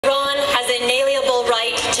the inalienable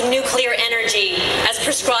right to nuclear energy as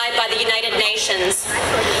prescribed by the United Nations.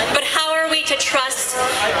 But how are we to trust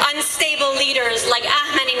unstable leaders like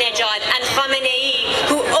Ahmadinejad and Khamenei,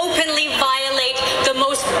 who openly violate the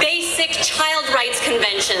most basic child rights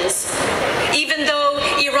conventions, even though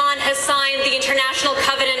Iran has signed the International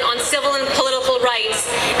Covenant on Civil and Political Rights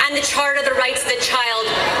and the Charter of the Rights of the Child,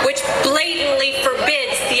 which blatantly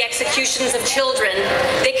forbids the executions of children?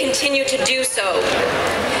 They continue to do so.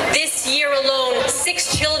 This year alone,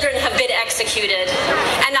 6 children have been executed,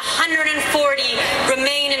 and 140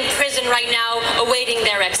 remain in prison right now awaiting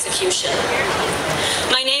their execution.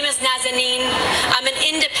 My name is Nazanin. I'm an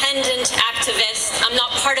independent activist. I'm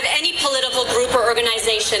not part of any political group or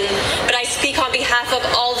organization, but I speak on behalf of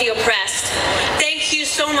all the oppressed. Thank you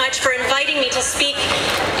so much for inviting me to speak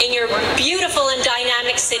in your beautiful and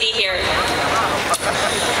dynamic city here.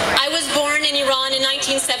 I was born in Iran in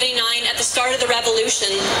 1979 at the start of the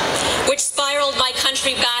revolution, which spiraled my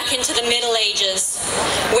country back into the Middle Ages,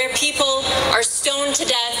 where people are stoned to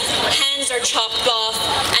death, hands are chopped off,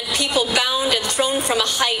 and people bound and thrown from a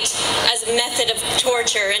height as a method of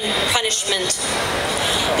torture and punishment.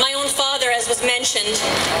 My own father, as was mentioned,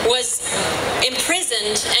 was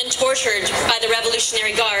imprisoned and tortured by the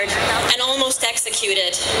Revolutionary Guard and almost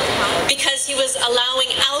executed because he was allowing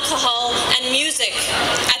alcohol and music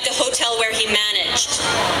at the hotel where he managed.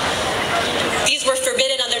 These were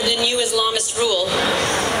forbidden under the new Islamist rule.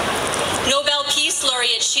 Nobel Peace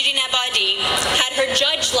Laureate Shirin Ebadi had her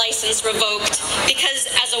judge license revoked because,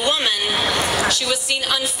 as a woman, she was seen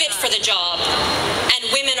unfit for the job, and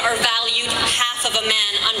women are valued half of a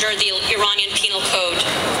man under the Iranian Penal Code.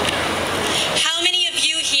 How many of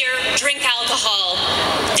you here drink alcohol,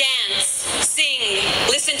 dance, sing,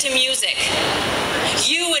 listen to music?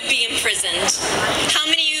 You would be imprisoned. How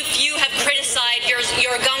many of you have criticized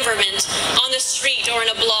your government on the street or in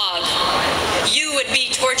a blog? You would be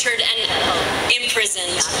tortured and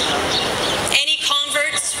imprisoned. Any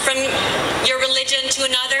converts from your religion to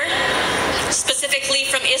another, specifically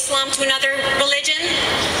from Islam to another religion,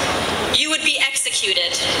 you would be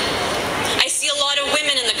executed. I see a lot of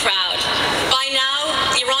women in the crowd. By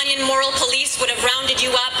now, the Iranian moral police would have rounded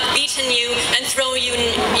you up, beaten you, and thrown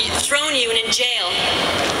you in jail.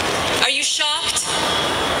 Are you shocked?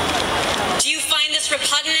 Do you find this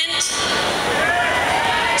repugnant?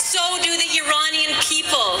 So do the Iranian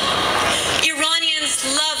people. Iranians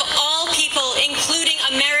love all people, including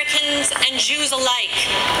Americans and Jews alike.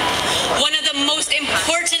 One of the most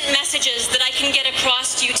important messages that I can get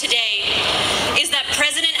across to you today is that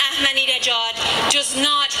President Ahmadinejad does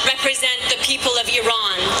not represent the people of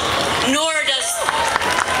Iran, nor does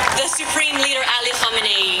the Supreme Leader Ali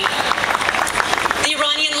Khamenei. The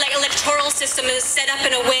Iranian electoral system is set up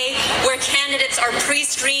in a way where candidates are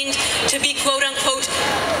pre-screened to be quote-unquote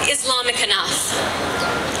Islamic enough.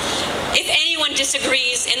 If anyone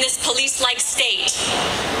disagrees in this police-like state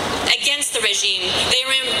against the regime, they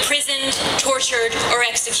are imprisoned, tortured, or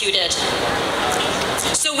executed.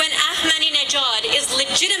 So when Ahmadinejad is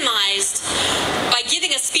legitimized by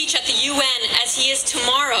giving a speech at the UN as he is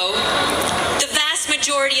tomorrow, the vast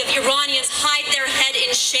majority of Iranians hide their head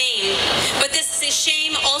in shame, but this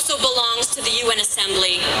shame also belongs to the UN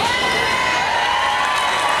Assembly.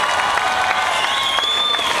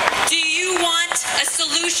 Do you want a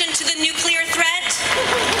solution to the nuclear threat?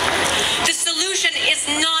 The solution is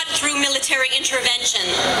not through military intervention.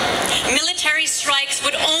 Military strikes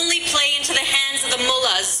would only play into the hands of the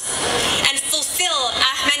mullahs and fulfill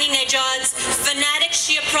Ahmadinejad's fanatic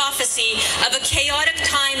Shia prophecy of a chaotic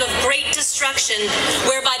time of great destruction,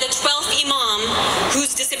 whereby the 12th Imam,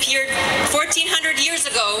 who's disappeared 1400 years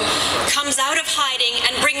ago, comes out of hiding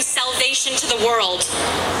and brings salvation to the world.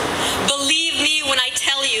 Believe me when I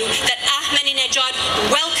tell you that Ahmadinejad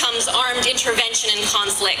welcomes armed intervention and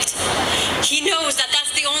conflict. He knows that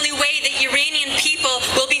that's the only way that Iranian people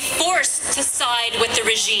will be forced to side with the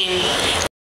regime.